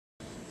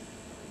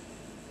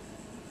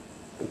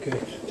Okay,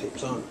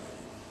 tape's on.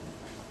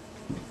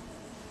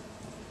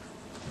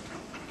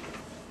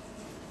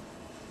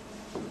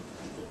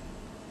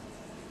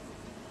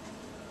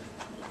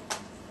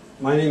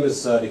 My name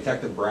is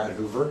Detective Brad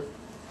Hoover.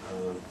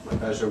 My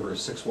badge number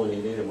is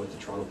 6188. I'm with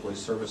the Toronto Police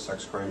Service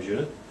Sex Crimes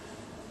Unit.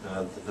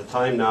 The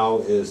time now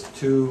is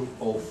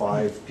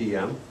 2:05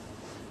 p.m.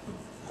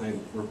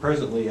 We're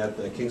presently at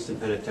the Kingston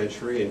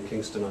Penitentiary in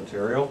Kingston,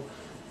 Ontario,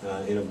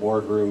 in a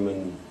boardroom,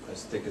 and I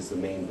think is the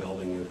main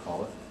building you would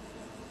call it.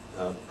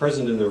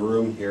 Present in the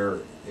room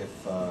here,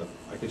 if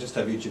I could just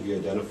have each of you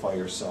identify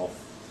yourself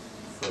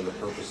for the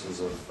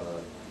purposes of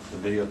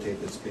the videotape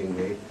that's being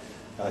made.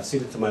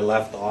 Seated to my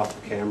left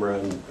off camera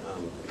and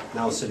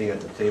now sitting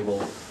at the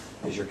table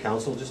is your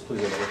counsel. Just please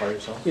identify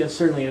yourself. Yes,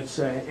 certainly. It's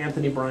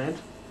Anthony Bryant.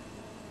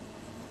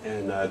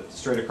 And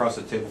straight across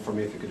the table from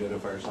me, if you could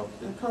identify yourself.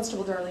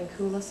 Constable Darlene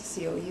Coulis,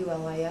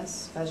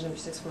 C-O-U-L-I-S, badge number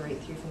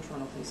 6483 from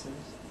Toronto Police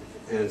Service.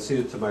 And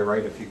seated to my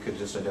right, if you could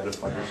just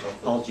identify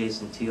yourself. Paul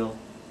Jason Teal,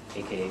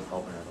 a.k.a.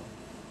 Paul Bernardo.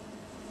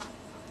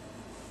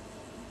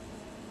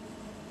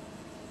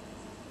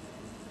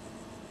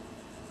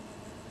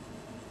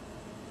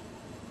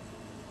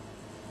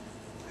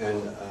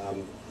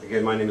 And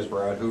again, my name is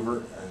Brad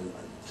Hoover, and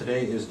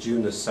today is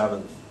June the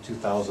 7th,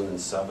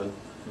 2007.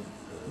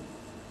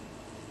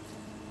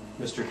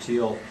 Mr.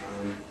 Teal,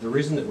 the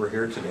reason that we're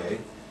here today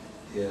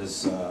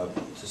is to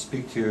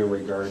speak to you in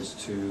regards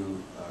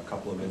to a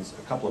couple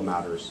of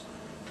matters.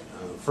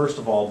 First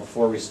of all,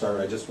 before we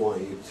start, I just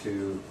want you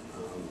to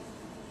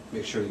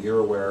make sure that you're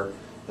aware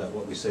that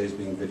what we say is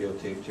being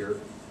videotaped here.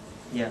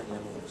 Yeah.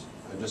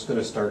 I'm just going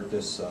to start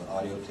this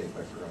audio tape.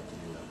 I forgot to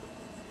do that.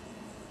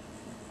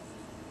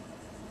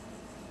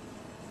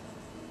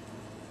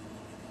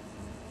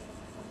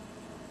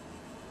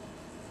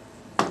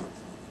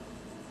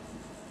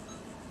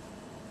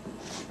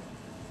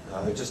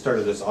 I just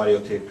started this audio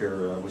tape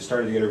here. We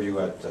started the interview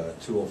at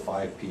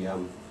 2:05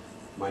 p.m.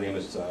 My name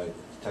is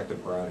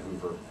Detective Brad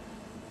Hoover.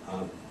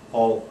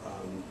 Paul,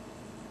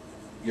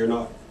 you're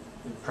not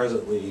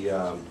presently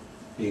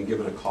being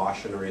given a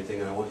caution or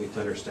anything, and I want you to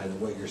understand that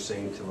what you're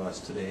saying to us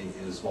today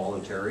is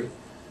voluntary.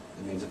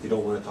 It means if you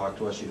don't want to talk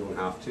to us, you don't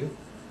have to.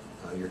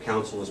 Your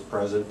counsel is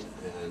present,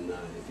 and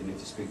if you need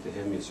to speak to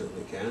him, you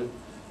certainly can.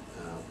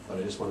 But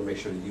I just want to make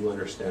sure that you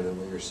understand that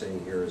what you're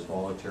saying here is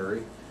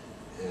voluntary,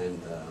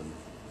 and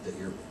that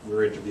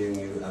we're interviewing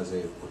you as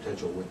a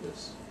potential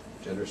witness.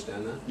 Do you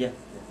understand that? Yeah.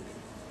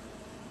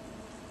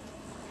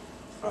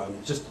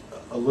 Just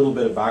a little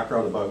bit of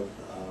background about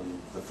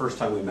the first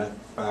time we met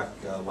back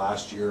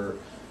last year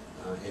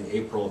in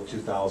April of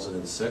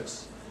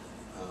 2006.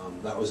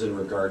 That was in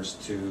regards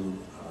to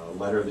a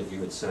letter that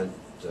you had sent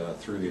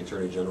through the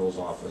Attorney General's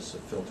office.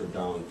 It filtered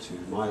down to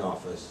my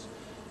office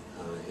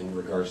in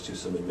regards to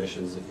some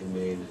admissions that you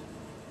made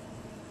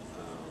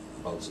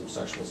about some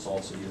sexual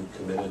assaults that you had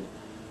committed.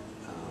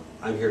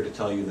 I'm here to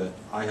tell you that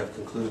I have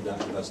concluded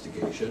that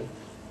investigation,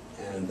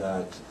 and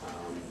that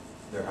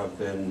there have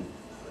been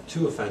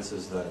 2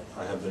 offenses that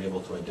I have been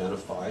able to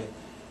identify,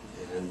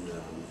 and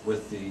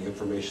with the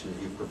information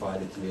that you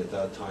provided to me at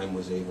that time,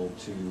 was able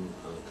to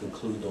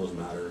conclude those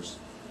matters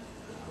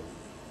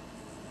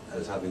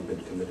as having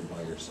been committed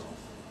by yourself.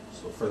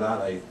 So for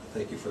that, I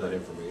thank you for that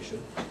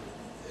information.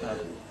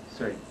 And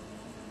Sorry,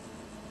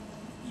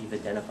 you've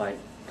identified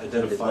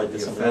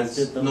the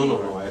offense. No,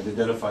 no, I've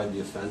identified the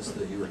offense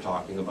that you were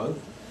talking about,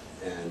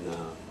 and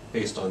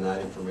based on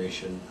that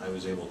information, I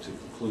was able to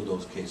conclude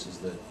those cases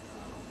that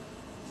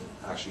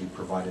actually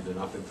provided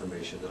enough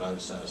information that I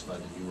was satisfied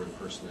that you were the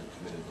person that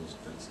committed those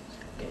offenses.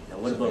 Okay, now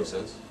Does what that about, make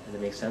sense? and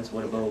that makes sense,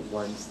 what about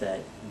ones that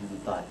you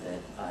thought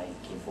that I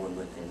came forward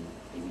with and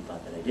maybe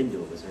thought that I didn't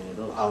do it? Was there any of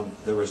those?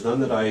 There was none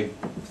that I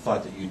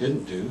thought that you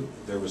didn't do.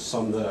 There was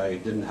some that I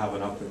didn't have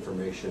enough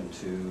information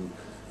to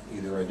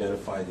either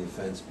identify the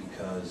offense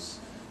because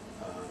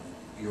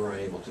you were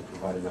unable to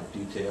provide enough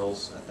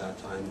details at that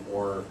time,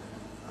 or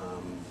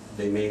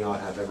they may not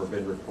have ever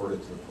been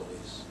reported to the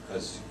police.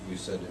 As you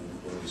said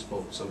when we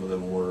spoke, some of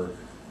them were,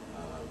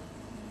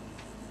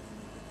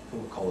 I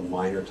won't call them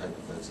minor type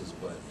offenses,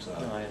 but No,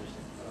 I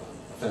understand.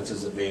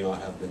 offenses that may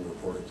not have been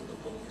reported to the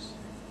police.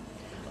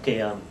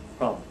 Okay,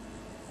 problem.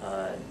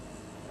 I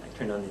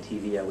turned on the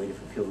TV, I waited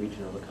for Peel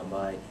Regional to come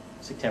by.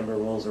 September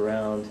rolls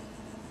around,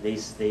 they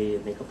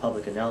make a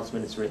public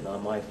announcement, it's written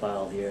on my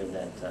file here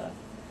that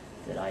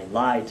I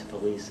lied to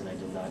police and I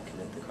did not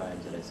commit the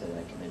crimes that I said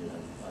I committed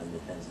on the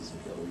offenses in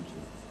Peel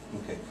Region.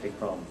 Okay. Big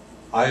problem.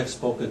 I have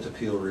spoken to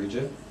Peel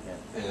Region, Yeah.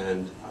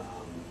 and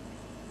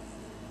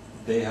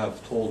they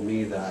have told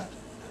me that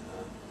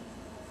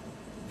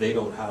they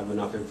don't have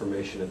enough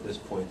information at this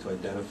point to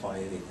identify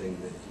anything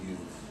that you've,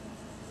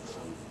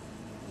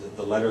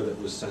 the letter that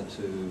was sent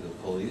to the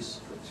police,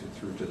 or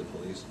through to the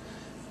police,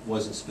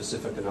 wasn't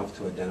specific enough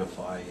to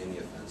identify any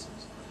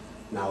offenses.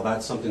 Now,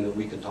 that's something that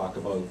we can talk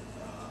about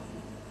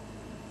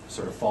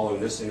sort of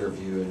following this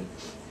interview, and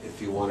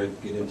if you want to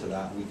get into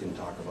that, we can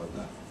talk about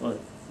that. Well,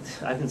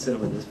 I've been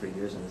sitting with this for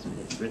years, and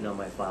it's written on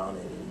my file, and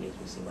it makes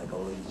me seem like,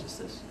 oh, he's just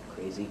this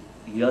crazy.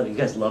 You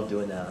guys love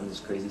doing that. I'm this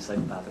crazy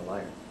psychopathic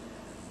liar.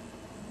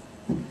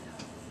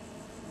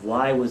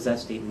 Why was that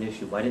statement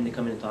issued? Why didn't they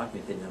come in and talk to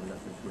me if they didn't have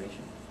enough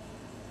information?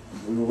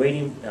 We were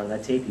waiting on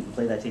that tape. You can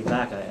play that tape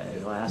back.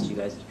 I asked you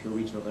guys, is Peel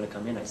Regional going to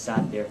come in? I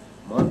sat there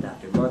month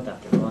after month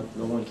after month.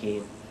 No one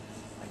came.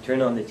 I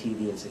turned on the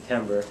TV in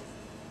September.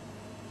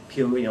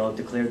 Peel,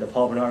 declared that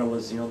Paul Bernardo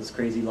was, this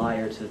crazy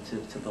liar to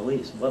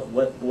police.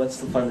 What's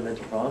the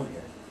fundamental problem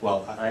here?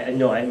 Well, I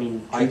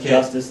mean, I truth, can't-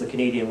 justice, the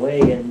Canadian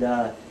way, and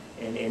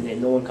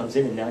no one comes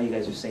in, and now you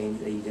guys are saying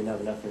that you didn't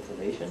have enough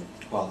information?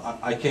 well,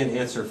 I can't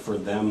answer for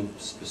them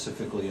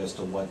specifically as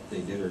to what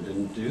they did or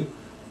didn't do.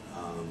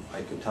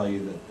 I can tell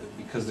you that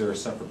because they're a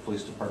separate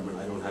police department,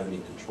 I don't have any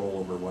control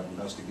over what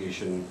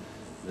investigation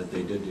that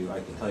they did do. I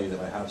can tell you that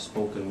I have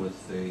spoken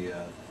with an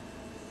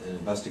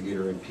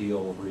investigator in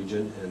Peel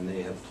Region, and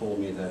they have told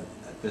me that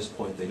at this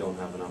point they don't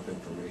have enough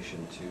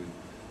information to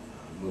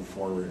move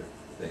forward.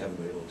 They haven't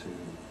been able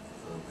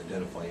to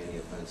identify any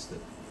offense that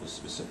was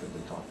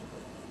specifically talked about.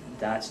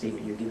 That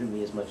statement you're giving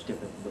me is much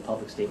different from the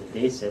public statement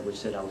they said, which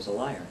said I was a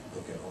liar.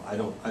 Okay, well, I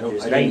don't.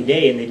 There's night and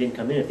day, and they didn't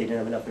come in. If they didn't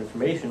have enough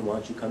information, why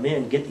don't you come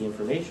in, get the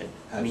information?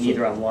 I mean,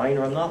 either I'm lying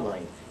or I'm not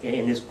lying.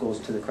 And this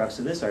goes to the crux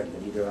of this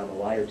argument. Either I'm a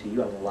liar to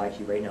you, I'm going to lie to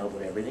you right now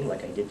about everything,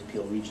 like I did to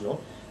Peel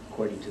Regional,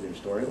 according to their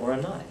story, or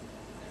I'm not.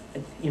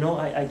 And,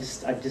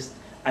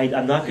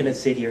 I'm not going to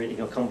sit here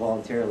and come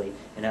voluntarily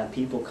and have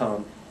people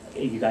come.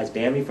 You guys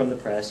ban me from the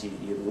press. You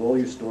roll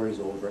your stories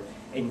over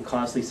and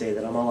constantly say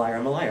that I'm a liar.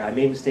 I'm a liar. I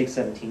made mistakes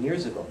 17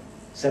 years ago.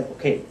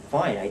 Okay,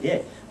 fine, I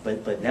did.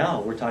 But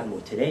now we're talking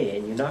about today,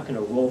 and you're not going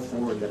to roll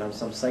forward that I'm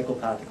some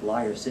psychopathic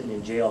liar sitting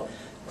in jail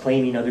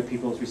claiming other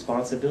people's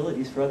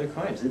responsibilities for other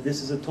crimes.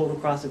 This is a total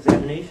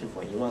cross-examination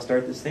point. You want to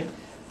start this thing?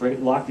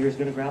 Locklear's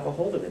going to grab a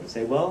hold of it and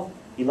say, well,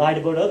 he lied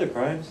about other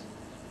crimes.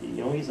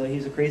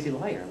 He's a crazy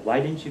liar.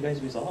 Why didn't you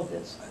guys resolve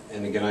this?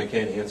 And again, I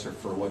can't answer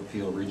for what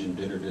Peel Region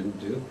did or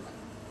didn't do.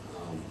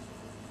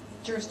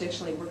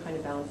 Jurisdictionally, we're kind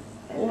of bound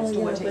Well, as to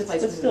what takes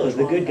place. but still,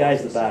 the good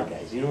guys, the bad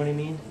guys. You know what I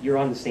mean? You're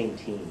on the same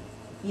team.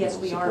 Yes,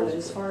 we are, but Supposedly.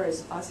 as far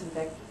as us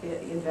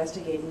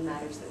investigating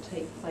matters that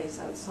take place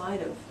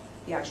outside of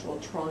the actual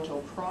Toronto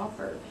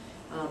proper,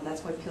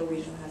 that's why Peel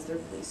Regional has their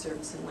police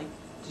service, and like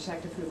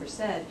Detective Hoover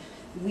said,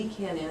 we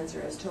can't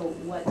answer as to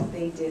what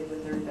they did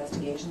with their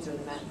investigations or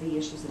the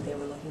issues that they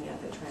were looking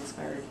at that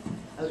transpired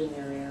out in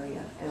their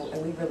area,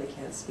 and we really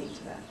can't speak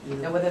to that.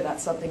 Mhm. Now, whether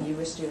that's something you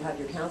wish to have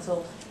your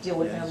counsel deal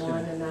with Yeah, them it's on,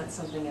 gonna- and that's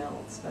something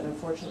else, but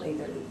unfortunately,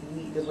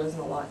 there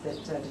wasn't a lot that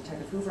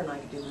Detective Hoover and I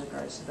could do in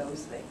regards to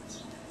those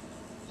things.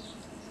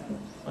 So,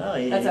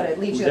 Well, That's how it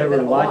leaves who's you at a bit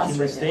ever of a loss watching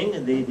this right now.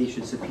 thing, they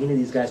should subpoena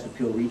these guys to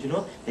Peel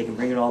Regional. They can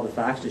bring in all the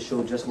facts to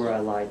show just where I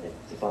lied then,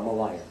 if I'm a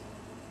liar.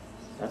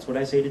 That's what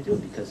I say to do,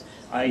 because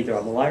either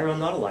I'm a liar or I'm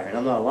not a liar, and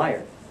I'm not a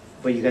liar.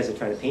 But you guys are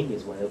trying to paint me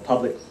as one. The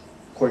public,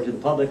 according to the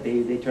public,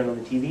 they turned on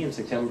the TV in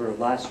September of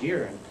last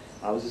year, and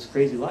I was this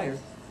crazy liar.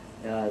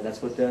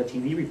 That's what the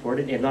TV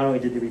reported, and not only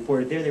did they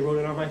report it there, they wrote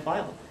it on my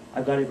file.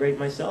 I've got it right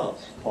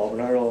myself. Paul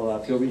Bernardo,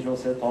 Peel Regional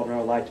said Paul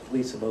Bernardo lied to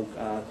police about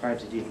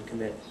crimes he didn't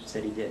commit.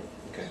 Said he did.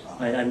 Okay.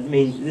 I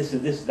mean, that's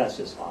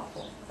just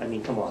awful. I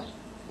mean, come on.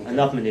 Okay.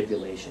 Enough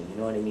manipulation, you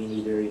know what I mean?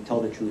 Either you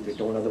tell the truth or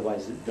don't,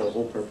 otherwise the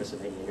whole purpose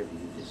of any interview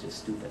is just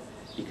stupid.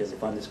 Because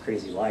if I'm this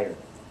crazy liar,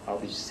 I'll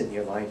be just sitting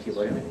here lying to you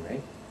about everything,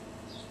 right?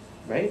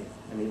 Right?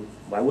 I mean,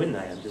 why wouldn't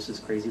I? I'm just this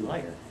crazy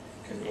liar.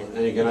 Okay. And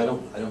again, I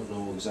don't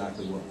know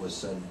exactly what was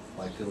said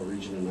by Peel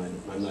Region,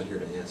 and I'm not here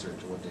to answer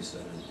to what they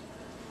said. And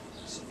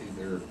it's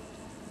either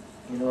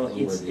You know, one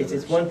way or it's the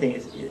other. one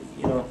thing,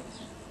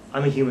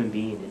 I'm a human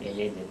being,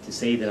 and to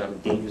say that I'm a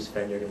dangerous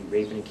offender, going to be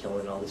raping and killing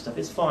and all this stuff,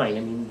 it's fine. I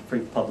mean, for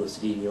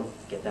publicity,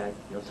 get that,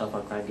 tough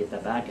on crime, get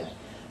that bad guy.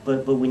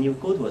 But when you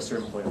go to a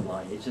certain point of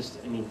line, it just,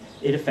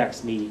 it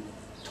affects me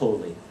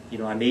totally.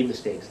 I made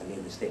mistakes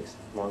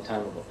a long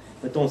time ago.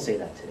 But don't say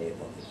that today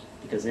about me,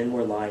 because then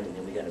we're lying, and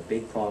then we got a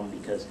big problem,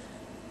 because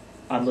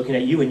I'm looking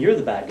at you and you're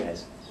the bad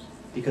guys.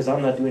 Because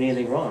I'm not doing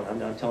anything wrong.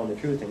 I'm telling the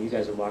truth, and you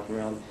guys are walking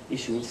around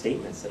issuing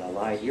statements that I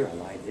lied here, I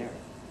lied there.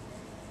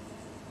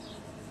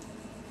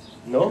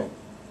 No? Okay.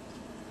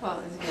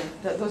 Well, again,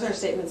 those are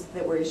statements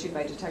that were issued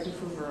by Detective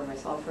Hoover or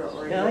myself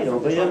or Yeah, I know,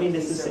 from the but Toronto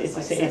it's Police Service,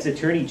 like I it's said.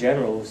 Attorney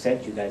General who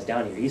sent you guys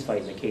down here. He's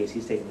fighting the case.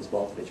 He's taking this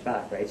Baltovich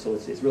back, right? So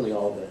it's really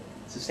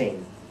it's the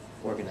same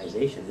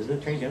organization. Isn't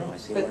it Attorney General? I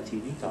see him on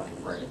TV talking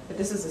about it. But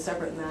this is a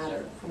separate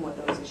matter from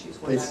what those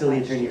issues were. But it's still the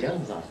last Attorney year.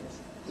 General's office.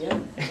 Yeah,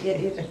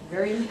 it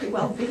very may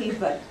well be,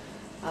 but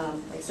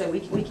like I said,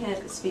 we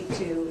can't speak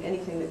to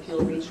anything that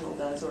Peel Regional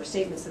does or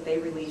statements that they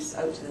release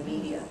out to the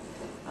media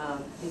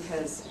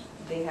because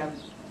they have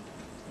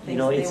things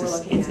that they were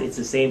looking at. It's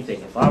the same thing.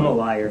 If I'm a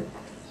liar,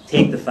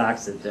 take the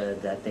facts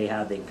that they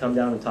have. They can come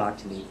down and talk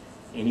to me.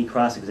 Any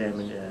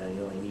cross-examine,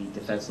 any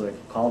defense lawyer can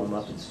call them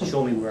up and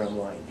show me where I'm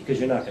lying, because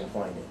you're not going to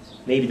find it.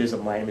 Maybe there's a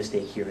minor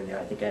mistake here and there.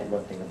 I think I had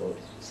one thing about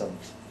some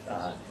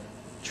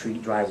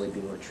driveway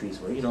being where trees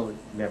were,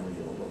 memory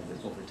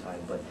over time.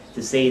 But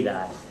to say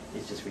that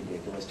is just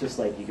ridiculous. Just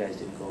like you guys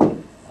didn't go,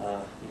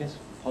 you guys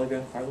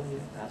polygraph Karla,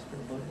 you asked her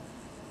about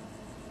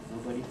it?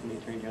 Nobody from the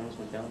Attorney General's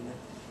went down there?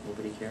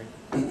 Nobody cared?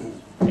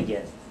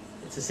 Again,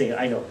 it's the same,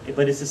 I know,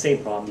 but it's the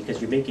same problem,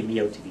 because you're making me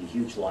out to be a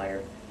huge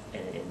liar,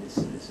 and this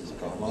is a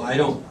problem. Well, I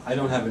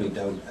don't have any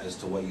doubt as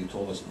to what you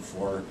told us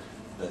before.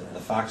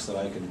 The facts that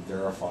I could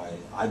verify,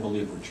 I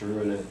believe were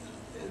true,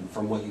 and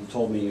from what you've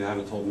told me, you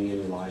haven't told me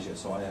any lies yet,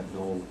 so I have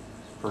no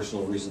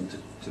personal reason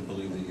to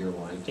believe that you're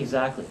lying to me.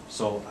 Exactly.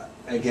 So,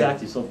 again.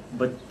 Exactly, so,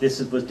 but this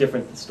was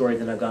different story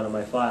than I've got on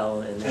my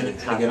file, and And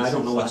it's again, I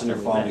don't know what's in your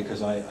your file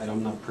because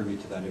I'm not privy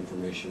to that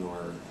information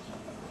or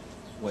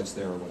what's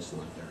there or what's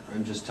not there.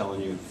 I'm just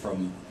telling you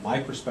from my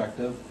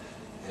perspective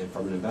and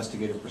from an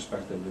investigative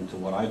perspective into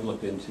what I've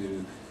looked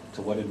into,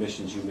 to what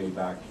admissions you made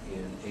back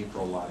in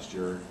April last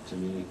year. To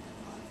me,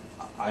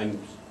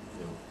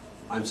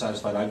 I'm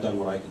satisfied. I've done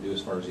what I can do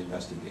as far as the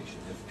investigation.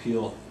 If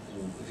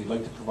you'd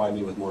like to provide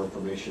me with more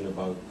information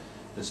about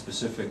the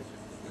specific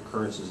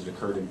occurrences that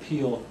occurred in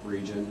Peel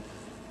region,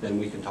 then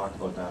we can talk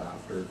about that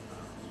after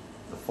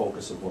the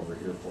focus of what we're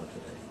here for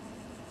today.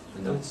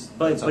 And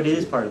But up it to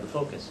is you. part of the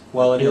focus.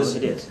 Well, it You know, is.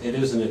 It is. It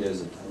is and it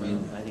isn't. I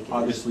mean, I think it is.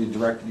 obviously,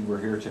 directly,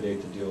 we're here today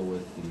to deal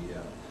with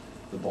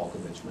the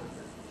Balkovich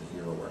matter that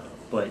you're aware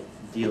of. But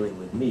dealing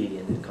with me,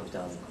 and it comes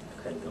down to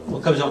credibility. Well,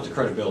 it comes down to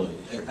credibility.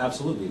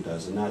 Absolutely it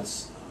does, and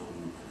that's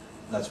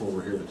what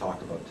we're here to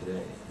talk about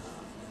today.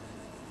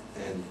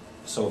 And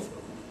so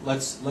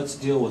let's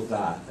deal with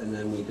that, and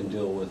then we can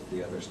deal with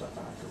the other stuff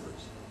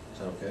afterwards. Is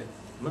that okay?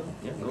 No,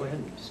 yeah, go ahead.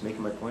 I'm just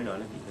making my point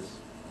on it because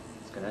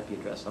it's going to have to be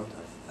addressed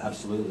sometime.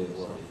 Absolutely it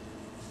will be.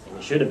 And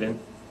it should have been.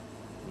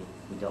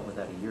 We dealt with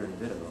that a year and a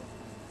bit ago.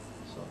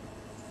 So,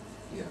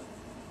 Yeah,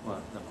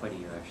 well, not quite a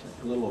year actually.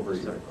 a little over a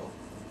year Sorry. ago.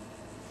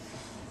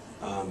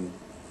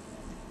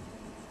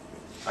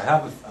 I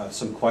have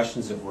some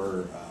questions that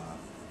were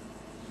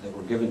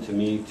given to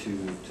me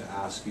to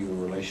ask you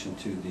in relation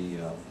to the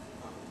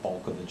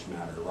Balkovich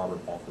matter,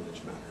 Robert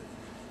Balkovich matter.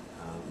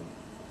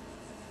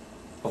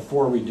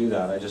 Before we do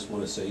that, I just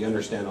want to say, you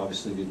understand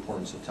obviously the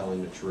importance of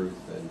telling the truth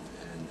and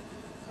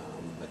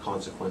the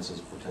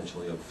consequences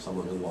potentially of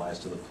someone who lies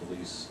to the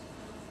police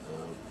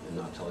and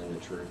not telling the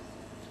truth.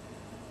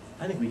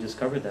 I think we just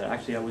covered that.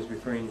 Actually, I was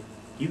referring,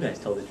 you guys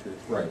tell the truth.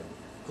 Right.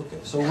 Okay,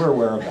 so we're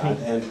aware of that.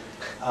 And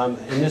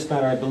in this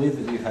matter, I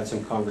believe that you've had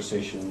some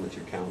conversation with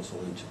your counsel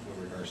in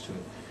regards to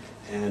it.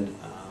 And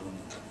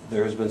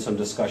there has been some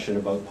discussion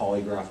about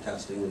polygraph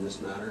testing in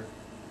this matter.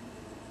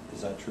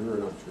 Is that true or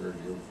not true, or do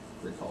you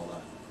recall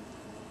that?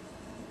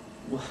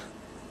 Well,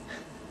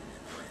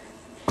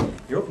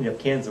 you're opening up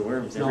cans of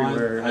worms No,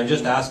 everywhere. I'm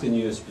just asking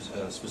you a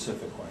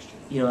specific question.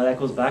 You know, that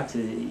goes back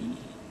to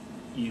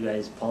you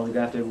guys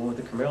polygraphed everyone with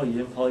the Camaro. You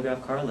didn't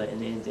polygraph Karla.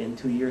 And in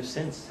 2 years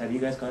since, have you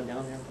guys gone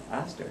down there and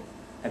asked her?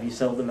 Have you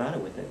settled the matter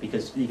with it?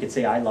 Because you could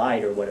say I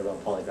lied or whatever on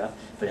polygraph,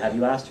 but have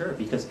you asked her?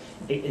 Because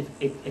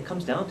it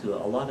comes down to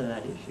a lot of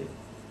that issue.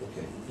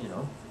 Okay. You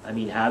know, I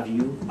mean, have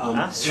you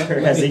asked let- her?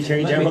 let Has me- the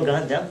Attorney let General me-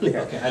 gone down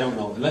there? Okay, I don't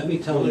know. Let me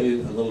tell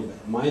you a little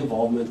bit. My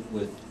involvement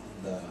with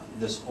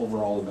this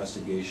overall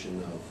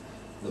investigation of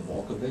the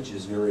Balkovich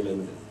is very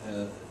limited.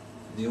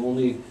 The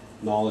only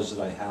knowledge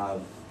that I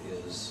have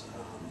is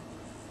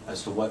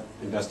as to what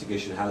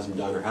investigation has been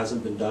done or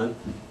hasn't been done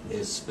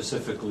is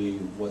specifically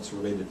what's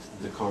related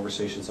to the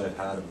conversations I've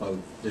had about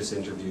this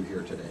interview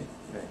here today.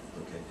 Right.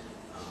 Okay.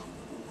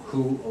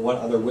 What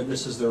other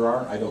witnesses there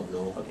are, I don't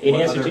know. Okay. In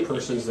What answer other to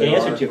persons in there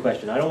answer are. to your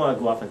question, I don't want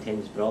to go off on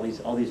tangents, but all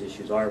these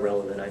issues are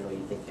relevant. I know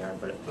you think they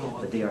aren't,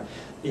 but they are.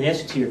 In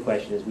answer to your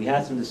question, is we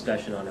had some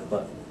discussion on it,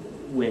 but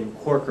when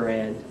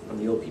Corcoran from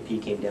the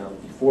OPP came down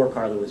before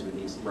Karla was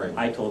released, Right.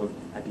 I told him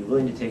I'd be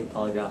willing to take a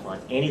polygraph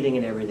on anything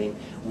and everything.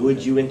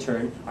 Would you, in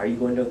turn, are you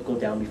going to go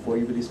down before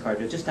you release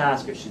Karla? Just to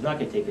ask her. She's not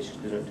going to take it. She's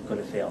going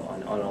to fail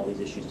on all these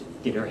issues.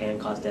 Did her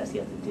hand cause death?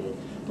 Yes, it did.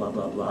 Blah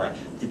blah blah.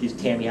 Right. Did this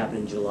Tammy happen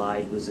in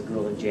July? Was a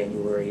girl in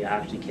January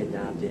actually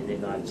kidnapped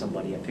and not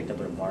somebody I picked up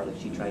at a bar that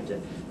she tried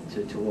to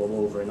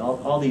roll over? And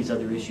all these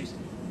other issues,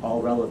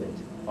 all relevant.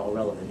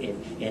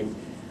 And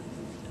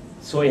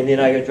so, and then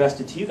I addressed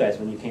it to you guys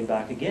when you came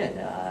back again.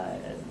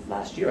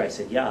 Last year I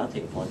said, yeah, I'll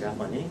take a polygraph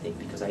on anything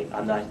because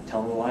I'm not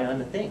telling a lie on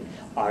the thing.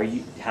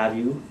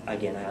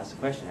 Again, I asked the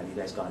question, have you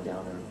guys gone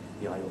down or,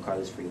 I know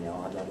Karla's free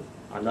now,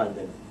 I'm not in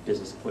the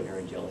business of putting her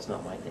in jail, it's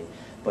not my thing.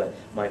 But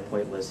my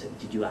point was,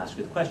 did you ask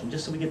her the question,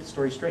 just so we get the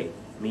story straight?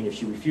 I mean, if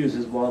she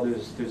refuses, well,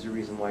 there's a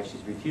reason why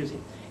she's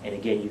refusing. And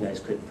again, you guys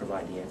couldn't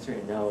provide the answer,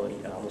 and now,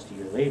 almost a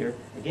year later,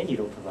 again, you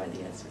don't provide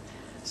the answer.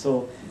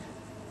 So,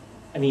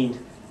 I mean,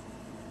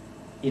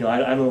 I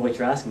don't know what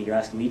you're asking me. You're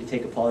asking me to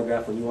take a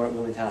polygraph when you aren't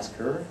willing to ask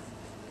her?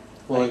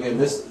 Well, again,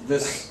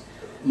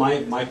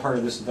 my part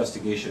of this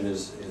investigation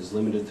is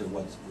limited to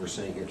what we're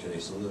saying here today.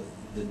 So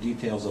the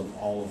details of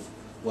all of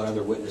what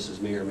other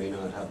witnesses may or may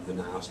not have been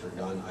asked or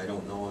done, I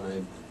don't know.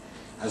 And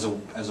as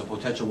a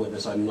potential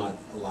witness, I'm not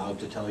allowed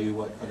to tell you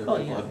what other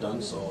people have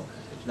done. So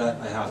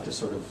that I have to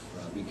sort of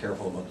be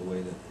careful about the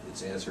way that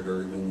it's answered,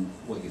 or even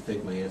what you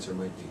think my answer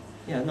might be.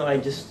 Yeah, no, I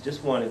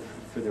just wanted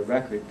for the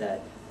record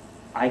that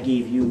I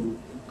gave you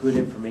good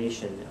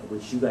information,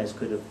 which you guys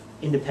could have,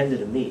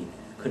 independent of me,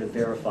 could have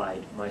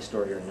verified my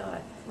story or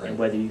not. Right. And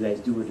whether you guys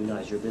do or do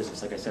not is your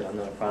business. Like I said, I'm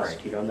not a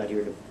prosecutor. I'm not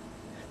here to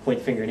point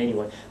the finger at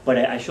anyone. But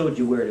I showed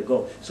you where to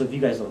go. So if you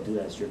guys don't do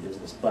that, it's your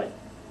business. But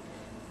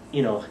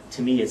you know,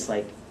 to me, it's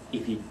like,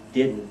 if you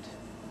didn't,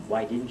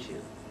 why didn't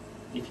you?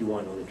 If you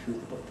want to know the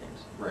truth about things.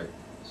 Right.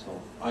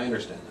 So, I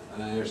understand that,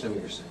 and I understand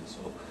what you're saying.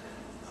 So,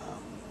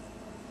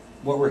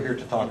 what we're here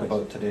to talk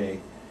about today,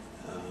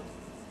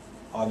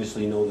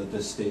 obviously know that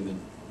this statement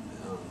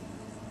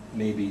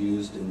may be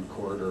used in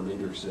court or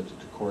maybe presented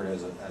to court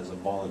as a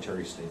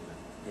voluntary statement.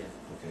 yeah.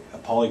 Okay. A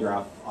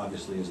polygraph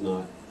obviously is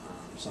not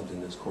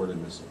something that's court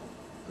admissible,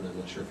 and I'm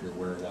not sure if you're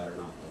aware of that or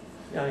not,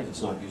 but Yeah, I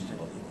it's not used in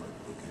court.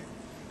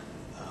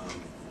 Okay.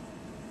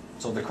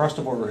 So the crust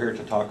of what we're here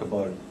to talk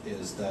about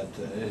is that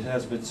it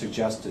has been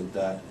suggested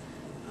that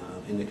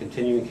in the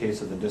continuing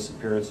case of the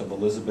disappearance of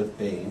Elizabeth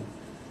Bain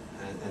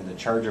and the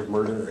charge of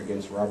murder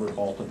against Robert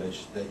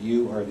Baltovich, that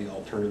you are the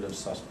alternative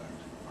suspect,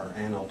 or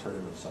an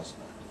alternative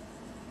suspect.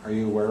 Are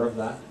you aware of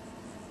that?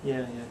 Yeah,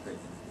 yeah, great.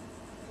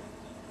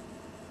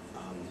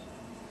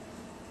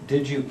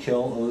 Did you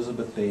kill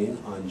Elizabeth Bain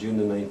on June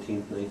the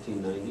 19th,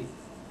 1990?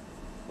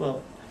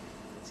 Well,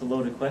 it's a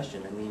loaded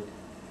question. I mean,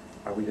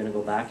 are we going to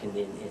go back and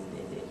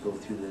go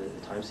through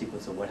the time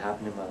sequence of what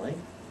happened in my life?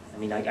 I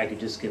mean, I could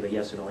just give a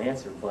yes or no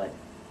answer, but,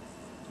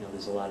 you know,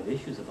 there's a lot of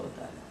issues about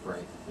that.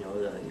 Right. You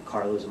know,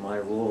 Karla's in my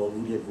role,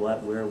 who did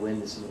what, where, when.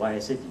 This is why I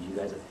said, did you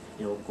guys,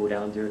 you know, go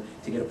down there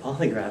to get a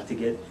polygraph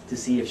to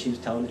see if she was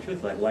telling the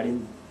truth? Like, why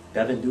didn't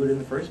Bevan do it in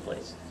the first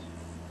place?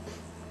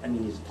 I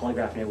mean, he's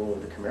polygraphing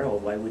everyone with a Camaro.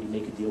 Why would he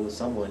make a deal with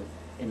someone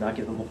and not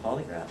give them a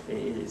polygraph?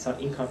 It's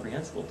not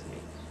incomprehensible to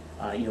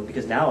me. You know,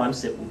 because now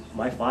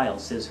my file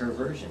says her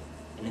version,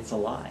 and it's a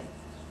lie.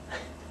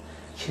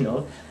 You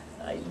know,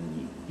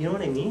 you know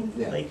what I mean?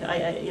 Yeah. Like,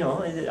 you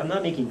know, I'm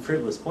not making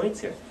frivolous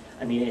points here.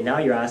 I mean, and now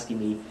you're asking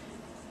me,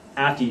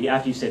 after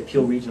you said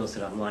Peel Regional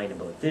said I'm lying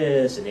about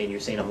this, and then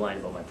you're saying I'm lying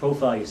about my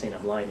profile, you're saying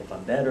I'm lying if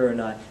I'm better or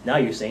not. Now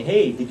you're saying,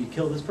 hey, did you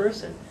kill this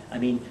person? I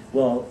mean,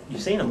 well,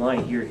 you're saying I'm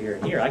lying here, here,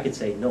 and here. I could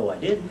say, no, I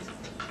didn't.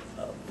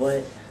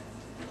 But,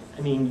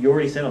 I mean, you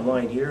already said I'm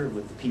lying here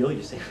with the Peel.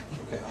 You're saying...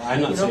 Okay,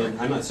 I'm not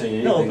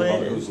saying No, anything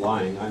but- about who's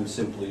lying. I'm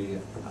simply...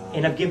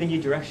 and I've given you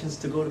directions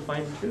to go to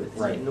find the truth.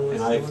 Right. No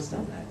one's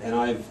done that. And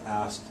I've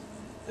asked,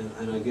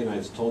 and again,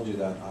 I've told you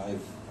that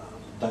I've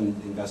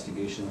done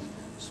investigations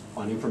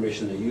on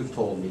information that you've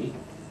told me,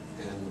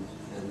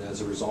 and as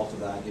a result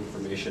of that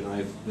information,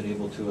 I've been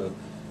able to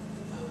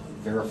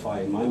verify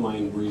in my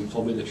mind where you've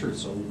told me the truth.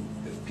 So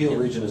if Peel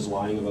Region is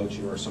lying about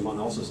you or someone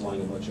else is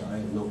lying about you, I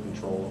have no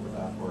control over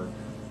that, or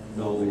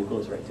no... It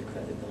goes right to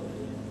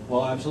credibility.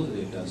 Well,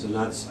 absolutely it does, and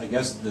that's, I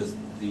guess, the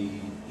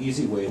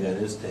easy way then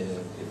is to,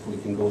 if we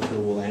can go through,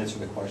 we'll answer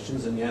the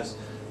questions, and yes,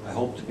 I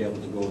hope to be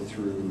able to go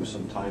through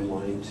some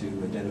timeline to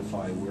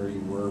identify where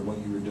you were, what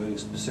you were doing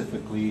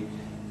specifically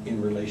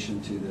in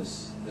relation to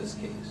this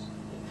case.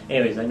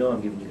 Anyways, I know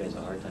I'm giving you guys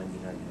a hard time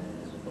being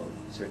argumentative about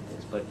certain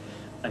things, but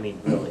I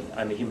mean, really,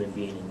 I'm a human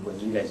being, and when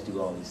you guys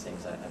do all these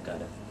things, I've got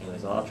to.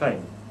 Anyways, I'll try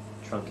and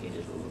truncate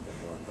it a little bit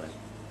more. But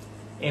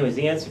anyways,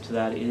 the answer to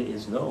that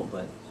is no.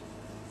 But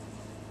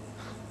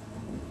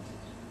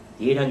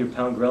the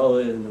 800-pound gorilla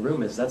in the room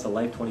that's a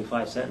life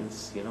 25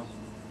 sentence. You know,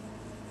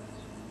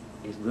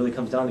 it really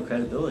comes down to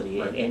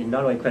credibility, Right. and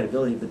not only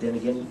credibility, but then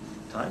again,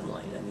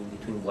 timeline. I mean,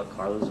 between what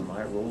Karla's and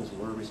my roles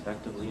were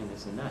respectively, and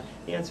this and that.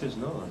 The answer is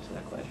no to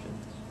that question.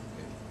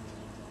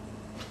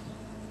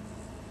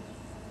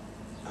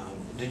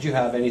 Did you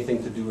have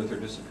anything to do with her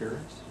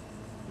disappearance?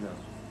 No,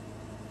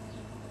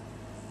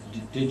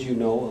 Did you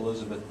know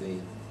Elizabeth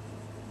Bain?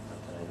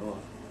 not that I know of.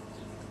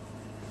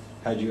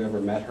 Had you ever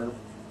met her?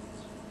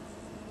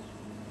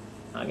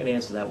 I'm going to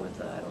answer that with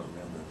I don't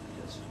remember,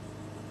 because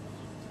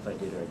if I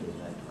did or I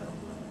didn't, I don't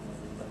remember.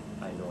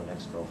 But I know an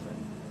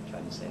ex-girlfriend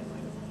tried to say I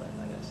might have, but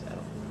I got to say I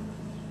don't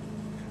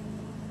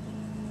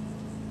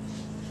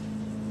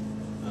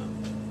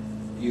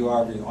remember. You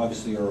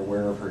obviously are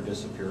aware of her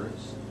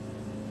disappearance.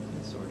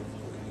 Sort of.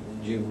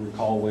 Do you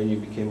recall when you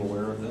became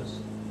aware of this?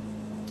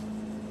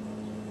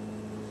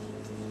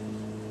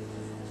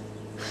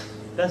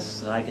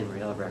 Best I can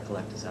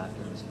recollect is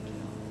after I was in jail.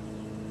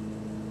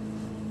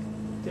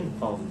 Didn't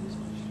follow me as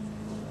much.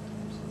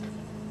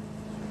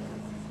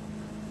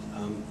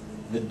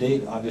 The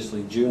date,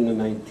 obviously, June the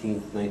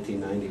 19th,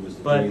 1990 was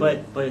the But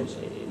date.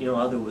 you know,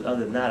 other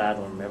than that, I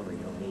don't remember. You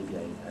know, maybe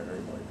I heard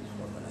about it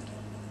before, but I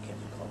can't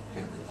recall.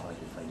 Can't recall.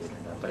 If I did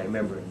or not. But I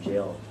remember in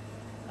jail,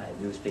 I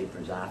had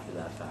newspapers after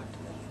that fact,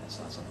 and I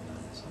saw something on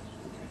it. So.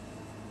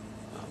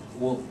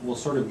 We'll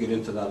sort of get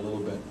into that a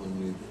little bit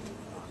when we,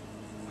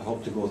 I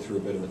hope to go through a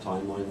bit of a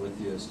timeline with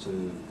you as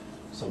to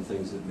some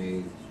things that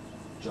may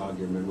jog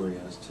your memory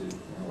as to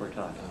Yeah, we're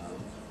talking.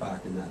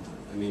 back in that time.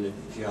 I mean,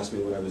 if you asked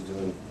me what I was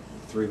doing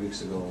 3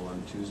 weeks ago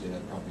on Tuesday, I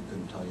probably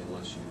couldn't tell you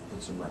unless you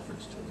put some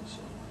reference to it.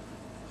 So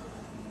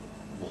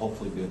we'll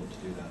hopefully be able to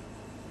do that.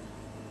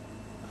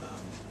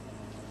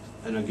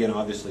 And again,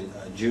 obviously,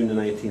 June the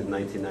 19th,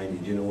 1990,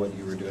 do you know what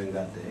you were doing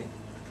that day?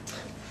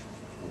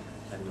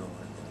 I have no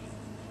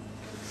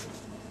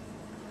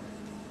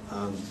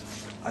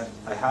idea.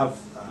 I have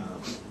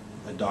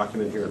a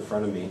document here in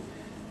front of me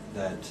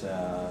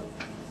that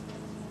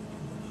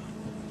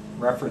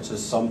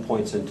references some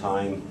points in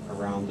time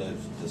around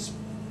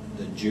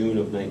the June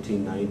of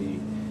 1990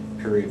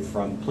 period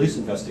from police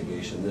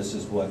investigation, this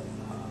is what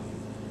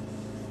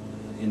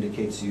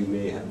indicates you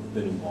may have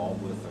been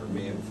involved with, or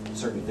may have,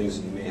 certain things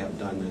that you may have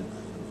done. And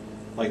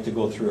I'd like to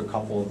go through a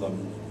couple of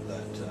them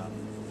that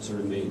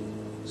sort of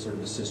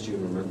assist you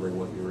in remembering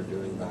what you were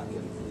doing back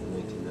in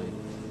 1990.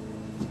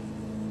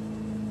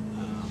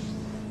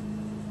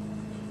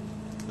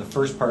 The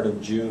first part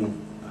of June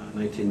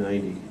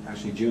 1990,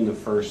 actually June the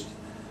 1st,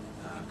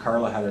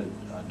 Karla had a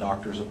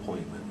doctor's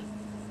appointment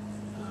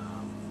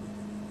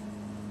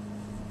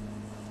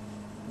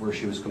where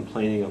she was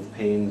complaining of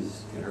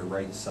pains in her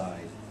right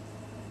side.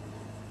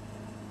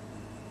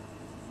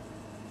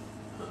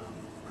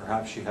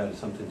 Perhaps she had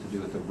something to do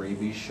with a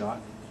rabies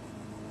shot.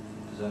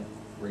 Does that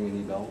ring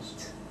any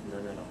bells?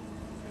 None at all.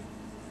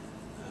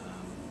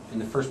 In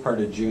the first part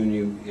of June,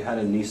 you had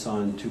a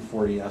Nissan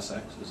 240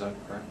 SX, is that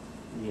correct?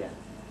 Yeah.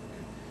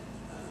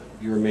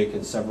 You were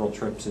making several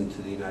trips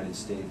into the United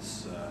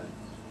States,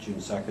 June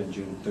 2nd,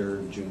 June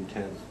 3rd, June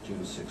 10th,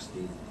 June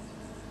 16th.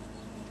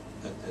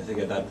 I think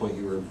at that point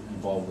you were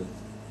involved with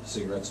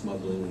cigarette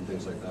smuggling and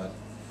things like that,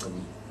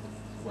 from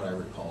what I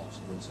recall.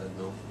 Someone said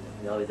no?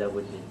 No, that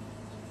wouldn't be,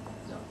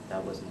 no,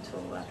 that wasn't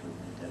until after we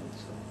moved out,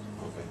 so.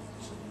 Okay.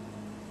 So,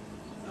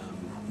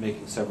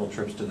 making several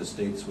trips to the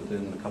States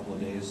within a couple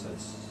of days,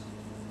 is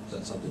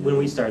that something? When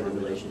we started the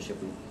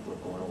relationship, we were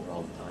going over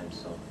all the time,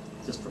 so,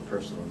 just for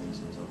personal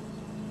reasons.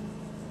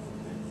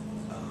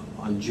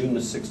 On June the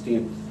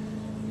 16th,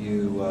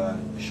 you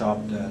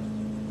shopped at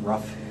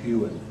Rough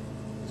Hewen.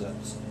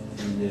 That's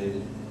in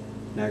the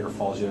Niagara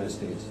Falls, United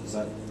States. Does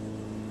that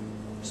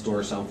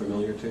store sound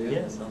familiar to you?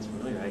 Yeah, it sounds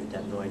familiar. I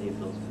have no idea if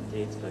those are the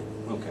dates, but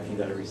Okay. if you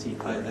got a receipt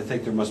for I it.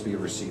 think there must be a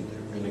receipt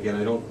there. And again,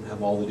 I don't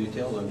have all the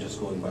details. I'm just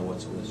going by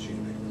what's on this sheet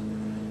of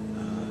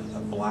paper. A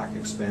black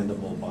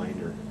expandable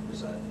binder.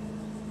 Is that?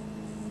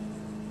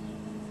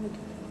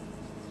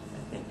 I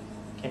think,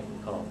 can't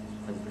recall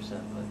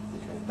 100%, but.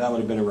 Okay. That would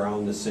have been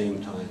around the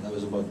same time. That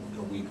was about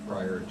a week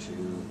prior to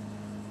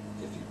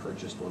if you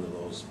purchased one of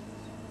those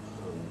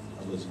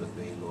Elizabeth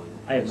Bain going.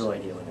 I have no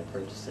idea when I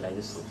purchased it. I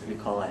just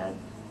recall I had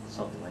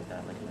something like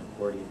that, like an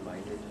accordion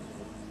binder.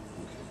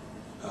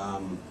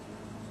 Okay.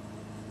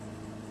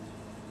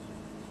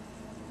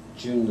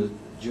 June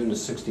the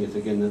 16th,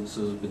 again, this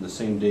has been the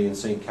same day in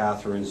St.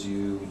 Catharines,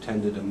 you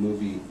attended a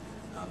movie,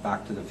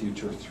 Back to the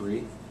Future 3.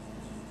 Do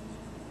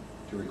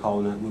you recall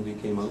when that movie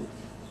came out?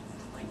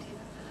 No idea.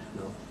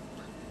 No?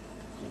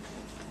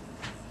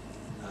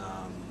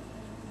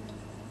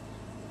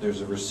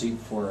 There's a receipt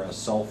for a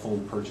cell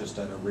phone purchased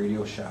at a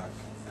Radio Shack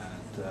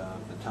at the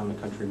Town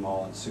and Country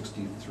Mall at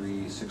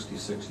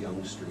 6366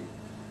 Yonge Street.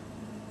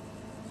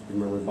 You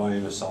remember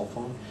buying a cell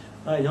phone?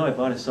 I know I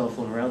bought a cell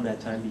phone around that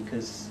time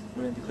because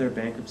when I declared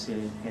bankruptcy,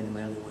 I handed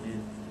my other one in.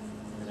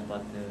 And then I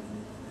bought the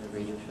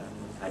Radio Shack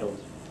one. I don't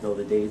know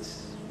the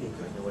dates. You know,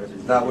 whatever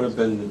the That date would is.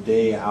 have been the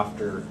day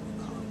after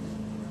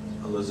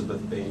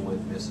Elizabeth Bain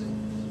went missing.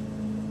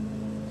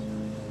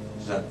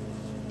 Is that,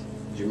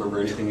 do you remember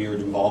anything you were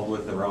involved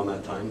with around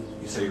that time?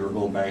 You said you were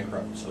going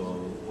bankrupt, so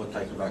what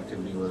type of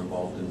activity you were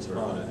involved in sort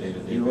of on a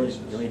day-to-day basis?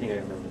 The only thing I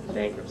remember with the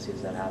bankruptcy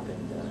is that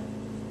happened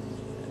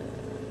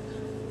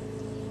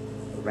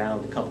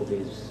around a couple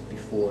days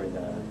before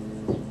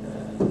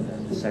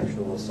the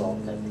sexual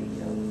assault that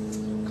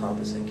the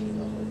composite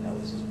came up with. That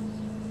was,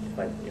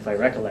 if I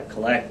recollect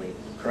correctly,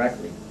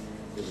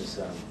 it was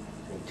I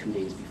think 2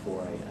 days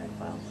before I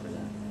filed for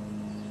that.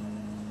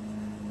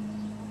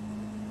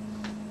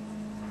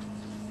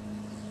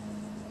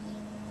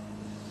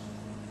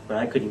 But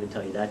I couldn't even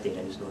tell you that date.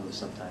 I just know it was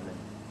sometime in.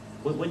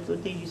 What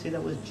date did you say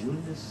that was?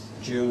 June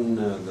June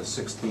the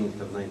 16th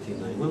of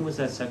 1990. When was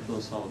that sexual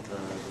assault? The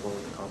one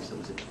with the composite?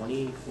 Was it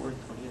 24th,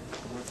 20th,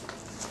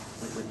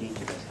 24th? What date did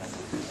you guys have?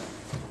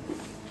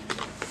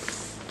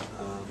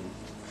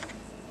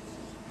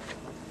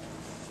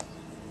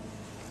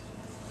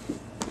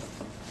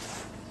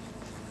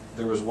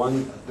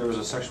 There was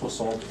a sexual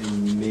assault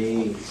in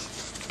May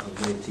of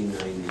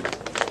 1990.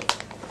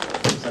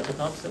 Is that the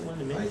composite one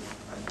in May?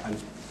 I'm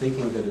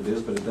thinking that it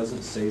is, but it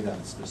doesn't say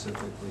that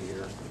specifically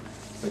here.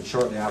 But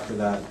shortly after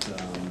that,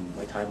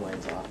 My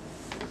timeline's off.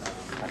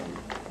 I don't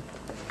know.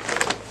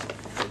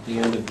 at the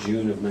end of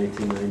June of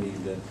 1990,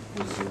 that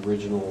was the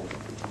original,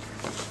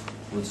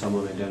 when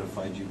someone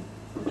identified you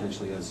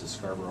potentially as a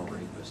Scarborough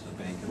rapist, a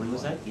bank employee. When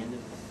was that? The end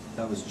of?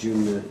 That was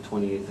June the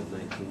 28th of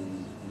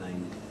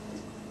 1990.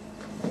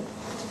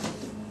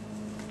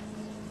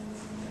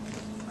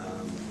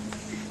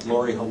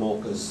 Lori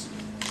Homolka's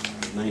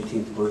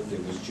 19th birthday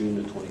was June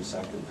the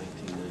 22nd,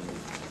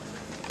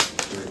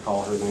 1990. Do you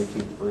recall her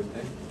 19th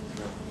birthday?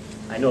 No.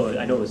 I know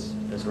it was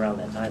around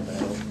that time, but I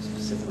don't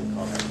specifically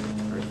call that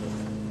birthday.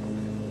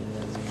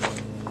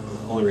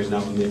 The only reason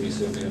that would maybe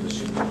say that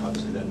she was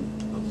obviously then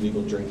a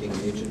legal drinking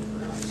agent,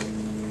 perhaps.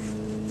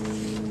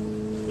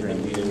 Did I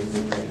need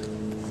anything for you?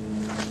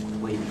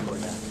 Way before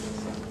that.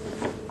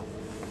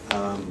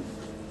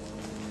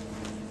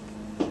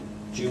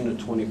 June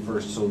the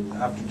 21st, so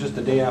just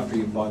the day after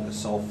you bought the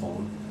cell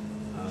phone,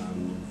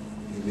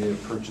 you we made a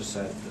purchase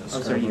at I'm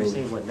sorry, you were Scarborough.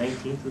 saying, what,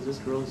 19th was this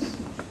girl's?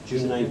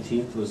 June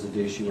 19th was the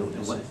day she went And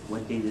missing.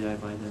 what day did I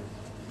buy that?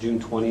 June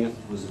 20th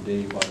was the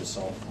day you bought a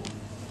cell phone.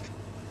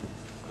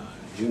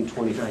 June No,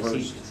 I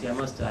 21st. see, I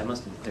must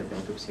have declared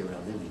bankruptcy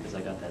around then, because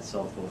I got that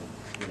cell phone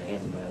in the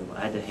hand,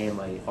 I had to hand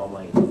all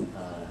my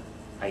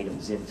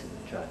items in to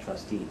the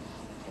trustee,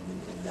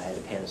 and I had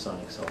a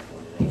Panasonic cell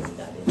phone, and I handed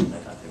that in, and I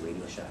got the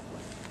Radio Shack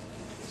one.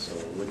 So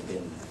it would have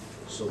been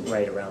So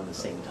right around the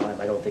same time.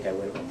 I don't think I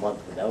went a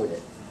month without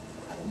it.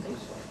 I don't think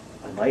so.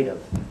 I might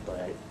have,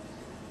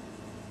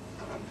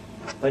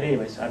 but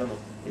anyways, I don't know.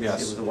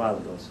 Yes. It was a while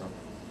ago, so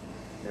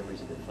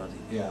memory's a bit fuzzy.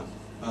 Yeah,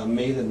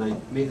 May the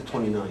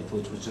 29th,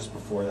 which was just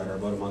before that, or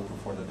about a month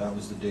before that, that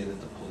was the day that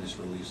the police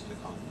released the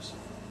McCombs.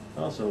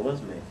 Oh, so it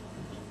was May.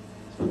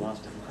 So I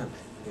lost a month.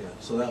 Yeah,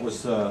 so that was,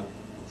 See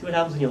what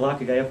happens when you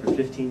lock a guy up for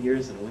 15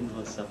 years in a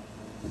windowless cell?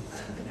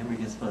 Memory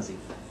gets fuzzy.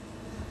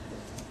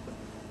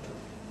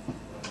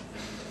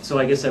 So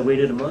I guess I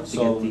waited a month to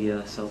So-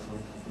 get the cell phone.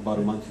 about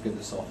a month to get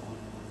the cell phone.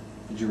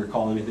 Did you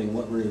recall anything?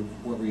 What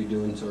were you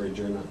doing, sorry,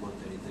 during that month,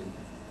 anything?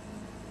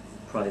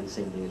 Probably the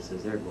same thing it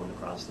says there, going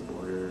across the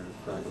border,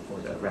 Back and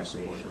forth across the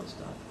border. recreational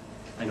stuff.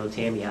 I know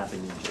Tammy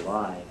happened in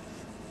July.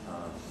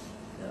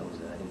 That was,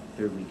 I think,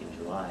 third week in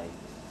July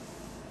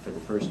for the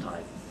first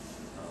time.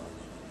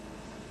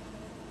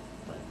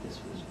 But this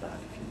was back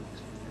a few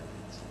weeks before.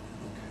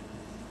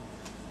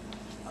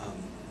 Okay.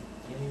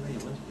 Yeah, you're right,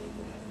 it was big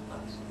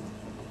last.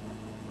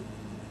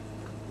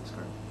 It's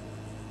Karla.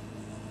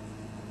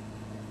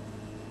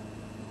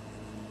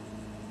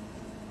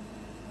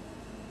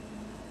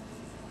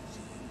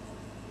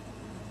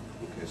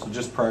 Okay, so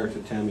just prior to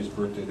Tammy's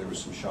birthday, there was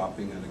some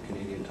shopping at a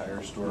Canadian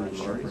Tire store on Lori's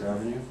Shepherd birthday.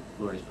 Avenue.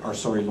 Lori's Or,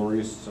 sorry,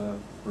 Lori's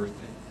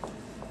birthday.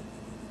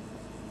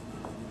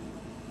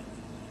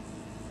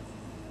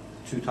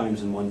 2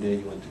 times in one day,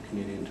 you went to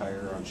Canadian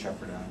Tire on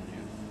Shepherd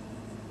Avenue,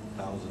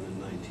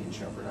 1019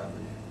 Shepherd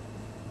Avenue.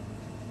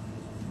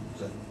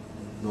 Does that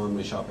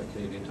normally shop at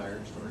Canadian Tire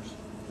stores?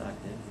 Back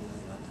then,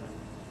 that time.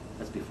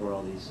 That's before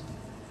all these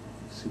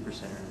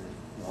supercenter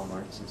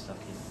Walmarts and stuff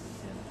came in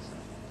Canada, so.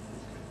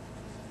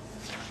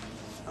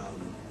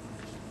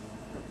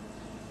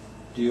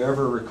 Do you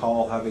ever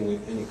recall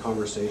having any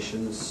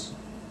conversations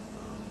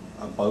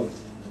about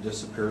the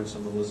disappearance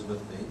of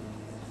Elizabeth Bain?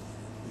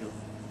 No.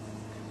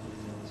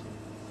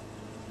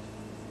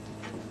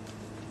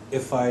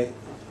 If I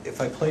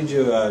played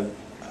you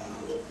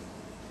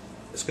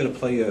it's going to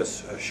play you a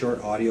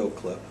short audio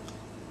clip.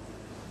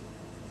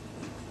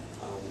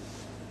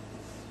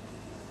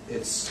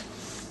 It's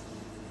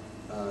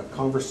a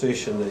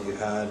conversation that you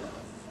had,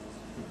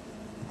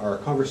 or a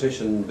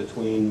conversation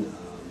between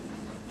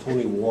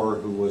Tony Warr,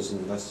 who was an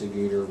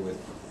investigator with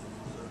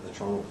the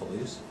Toronto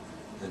Police,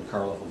 and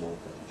Karla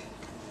Homolka.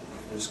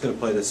 I'm just going to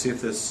play this, see if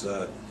this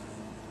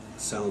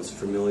sounds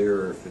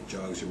familiar or if it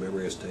jogs your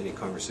memory as to any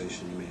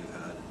conversation you may have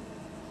had.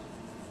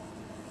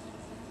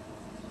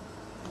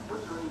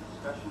 Was there any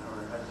discussion, or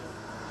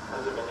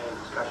has there been any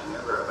discussion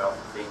ever about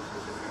Bain's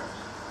disappearance?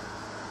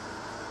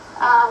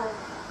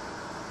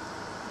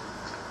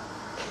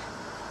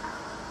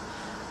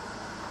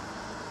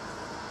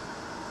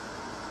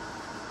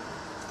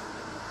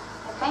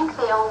 I think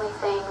the only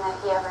thing that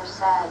he ever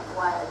said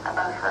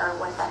about her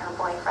was that her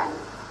boyfriend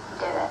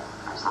did it,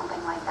 or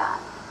something like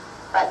that.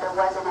 But there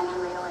wasn't any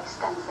real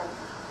extensive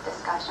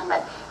discussion.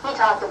 But he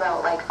talked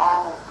about like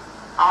all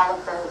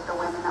of the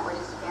women that were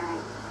disappearing.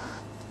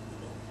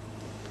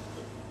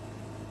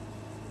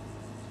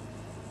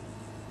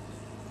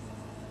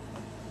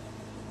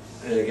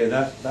 And again,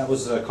 that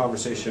was a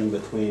conversation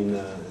between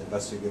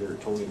investigator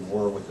Tony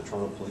Warr with the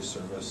Toronto Police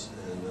Service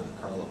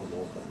and Karla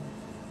Homolka.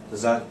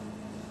 Does that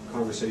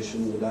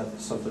conversation, was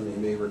that something you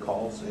may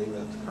recall saying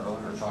that to Karla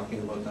or talking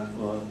about that?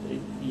 Well,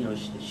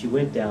 she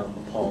went down,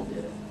 but Paul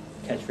did it.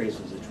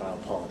 Catchphrase was the trial,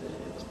 Paul did it.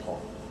 It was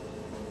Paul.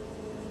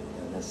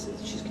 And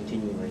she's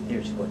continuing right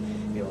there. She's going,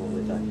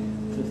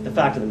 with the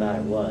fact of the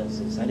matter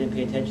is I didn't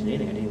pay attention to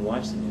anything. I didn't even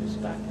watch the news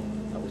back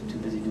then. I was too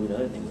busy doing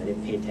other things. I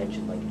didn't pay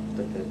attention. Like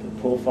the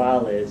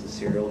profile is a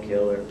serial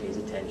killer, pays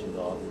attention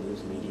to all the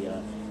news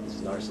media. This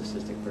is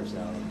narcissistic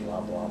personality, blah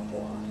blah blah,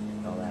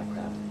 and all that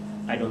crap.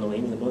 I don't know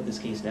anything about this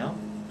case now.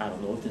 I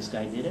don't know if this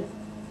guy did it.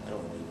 I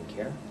don't really even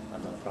care.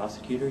 I'm not a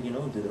prosecutor,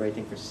 do the right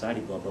thing for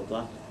society, blah, blah,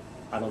 blah.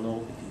 I don't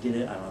know if he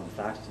did it. I don't have the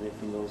facts to it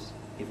from those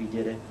if he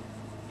did it.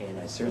 And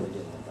I certainly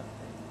didn't know that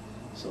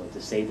thing. So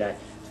to say that,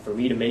 for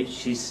me to make,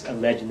 she's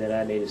alleging that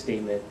I made a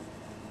statement,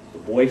 the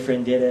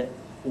boyfriend did it.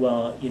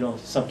 Well,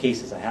 some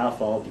cases I have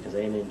followed because I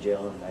am in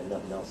jail and I have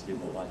nothing else to do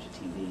but watch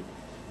TV.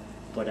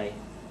 But I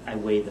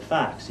weigh the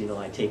facts.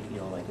 I take,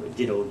 like,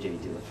 did OJ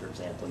do it, for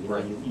example?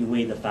 Right. You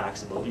weigh the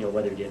facts about,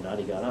 whether he did or not,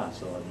 he got off.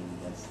 So, I mean,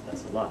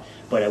 that's a lot.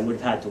 But I would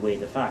have had to weigh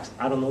the facts.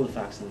 I don't know the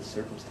facts in the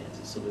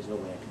circumstances, so there's no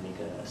way I can make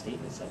a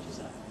statement such as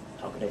that.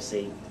 How could I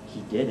say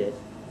he did it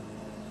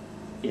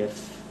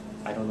if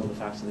I don't know the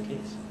facts of the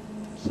case?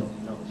 So,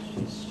 no,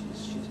 she's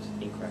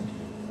incorrect.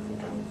 I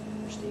think I'm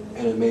understating.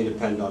 And it may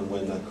depend on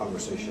when that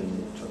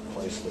conversation took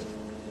place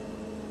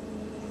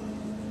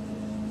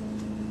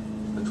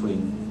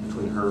between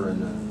between her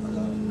and the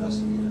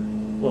investigator?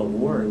 Well,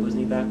 Ward,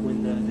 wasn't he back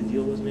when the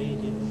deal was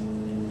made? You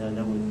know? And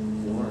that was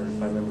Ward,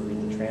 if I remember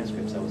reading the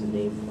transcripts, that was a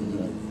name from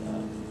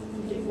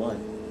from day one,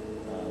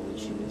 when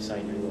she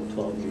signed her little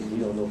 12-year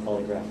deal, no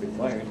polygraph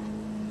required.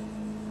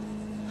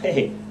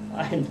 Hey,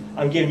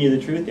 I'm giving you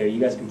the truth there. You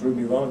guys can prove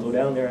me wrong. Go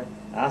down there,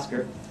 ask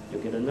her.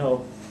 You'll get a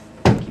no.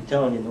 I keep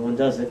telling you, no one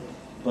does it.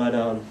 But I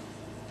don't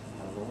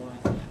know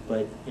why.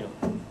 But you know,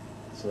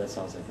 so that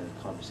sounds like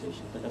a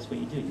conversation. But that's what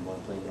you do. You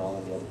want to blame it all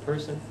on the other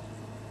person.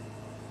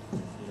 You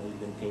know, you're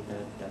going to paint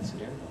that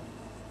scenario.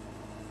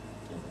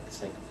 You know,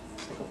 it's like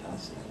psychopath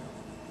scenario.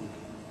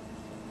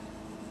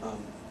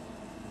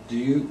 Do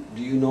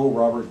you know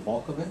Robert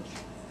Balkovich?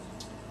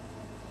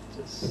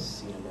 Just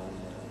seen him on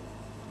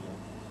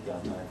the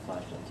odd time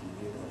flashed on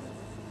TV or whatever.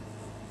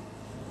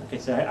 Like I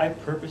said, I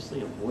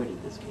purposely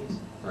avoided this case.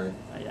 Right.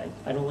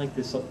 I don't like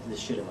this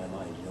shit in my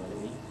mind, you know what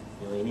I mean?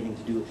 You know, anything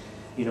to do,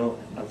 you know,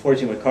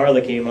 unfortunately when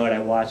Karla came out, I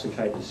watched and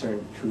tried to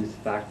discern truth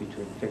back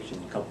between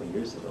fiction a couple of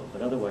years ago.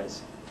 But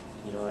otherwise,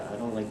 you know, I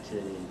don't like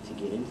to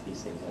get into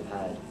these things. I've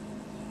had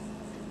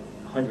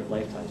 100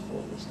 lifetimes full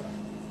of this stuff,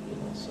 you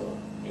know, so,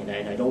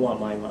 and I don't want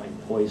my mind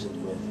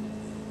poisoned with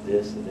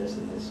this and this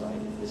and this, so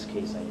in this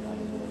case I avoid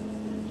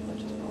it as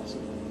much as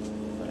possible.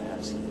 But I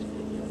have seen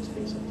his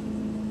face on TV.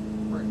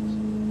 Right.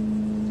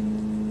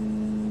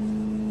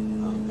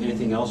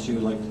 Anything else you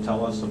would like to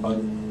tell us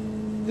about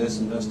this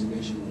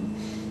investigation?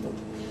 Nope.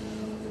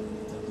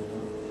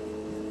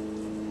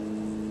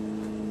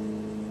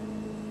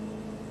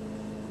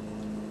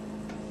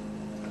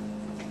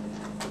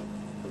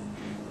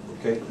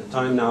 Okay, the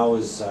time now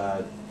is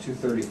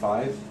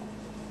 2:35,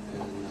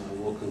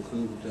 and we'll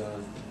conclude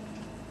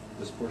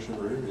this portion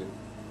of our interview.